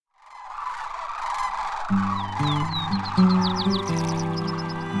From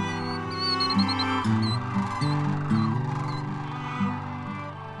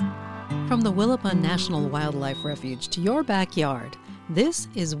the Willapa National Wildlife Refuge to your backyard, this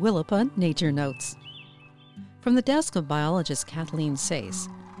is Willapa Nature Notes. From the desk of biologist Kathleen Sayce,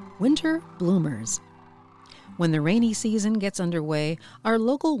 winter bloomers. When the rainy season gets underway, our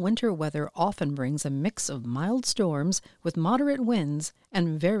local winter weather often brings a mix of mild storms with moderate winds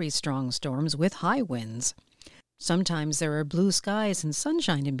and very strong storms with high winds. Sometimes there are blue skies and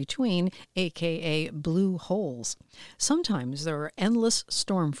sunshine in between, aka blue holes. Sometimes there are endless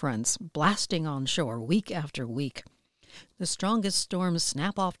storm fronts blasting onshore week after week. The strongest storms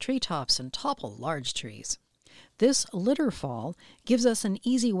snap off treetops and topple large trees. This litter fall gives us an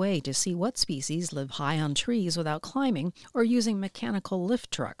easy way to see what species live high on trees without climbing or using mechanical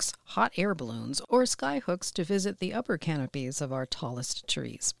lift trucks, hot air balloons, or skyhooks to visit the upper canopies of our tallest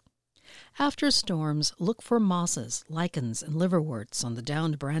trees. After storms, look for mosses, lichens, and liverworts on the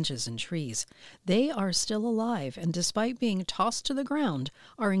downed branches and trees. They are still alive and, despite being tossed to the ground,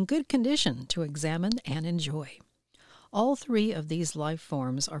 are in good condition to examine and enjoy. All three of these life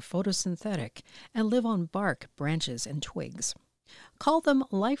forms are photosynthetic and live on bark, branches, and twigs. Call them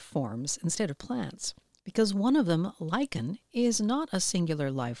life forms instead of plants, because one of them, lichen, is not a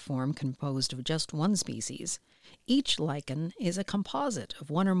singular life form composed of just one species. Each lichen is a composite of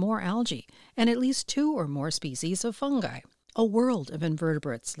one or more algae and at least two or more species of fungi. A world of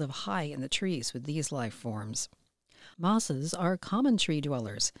invertebrates live high in the trees with these life forms. Mosses are common tree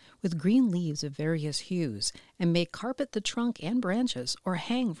dwellers with green leaves of various hues and may carpet the trunk and branches or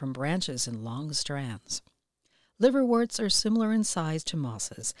hang from branches in long strands. Liverworts are similar in size to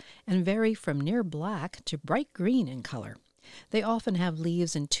mosses and vary from near black to bright green in color. They often have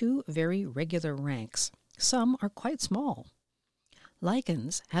leaves in two very regular ranks. Some are quite small.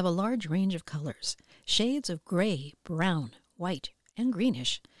 Lichens have a large range of colors, shades of gray, brown, white, and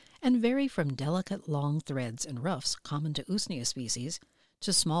greenish, and vary from delicate long threads and ruffs common to Usnea species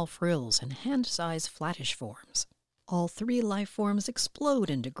to small frills and hand-sized flattish forms. All three life forms explode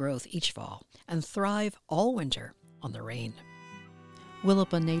into growth each fall and thrive all winter on the rain.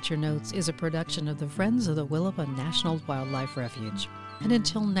 Willapa Nature Notes is a production of the Friends of the Willapa National Wildlife Refuge. And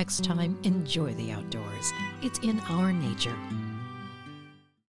until next time, enjoy the outdoors. It's in our nature.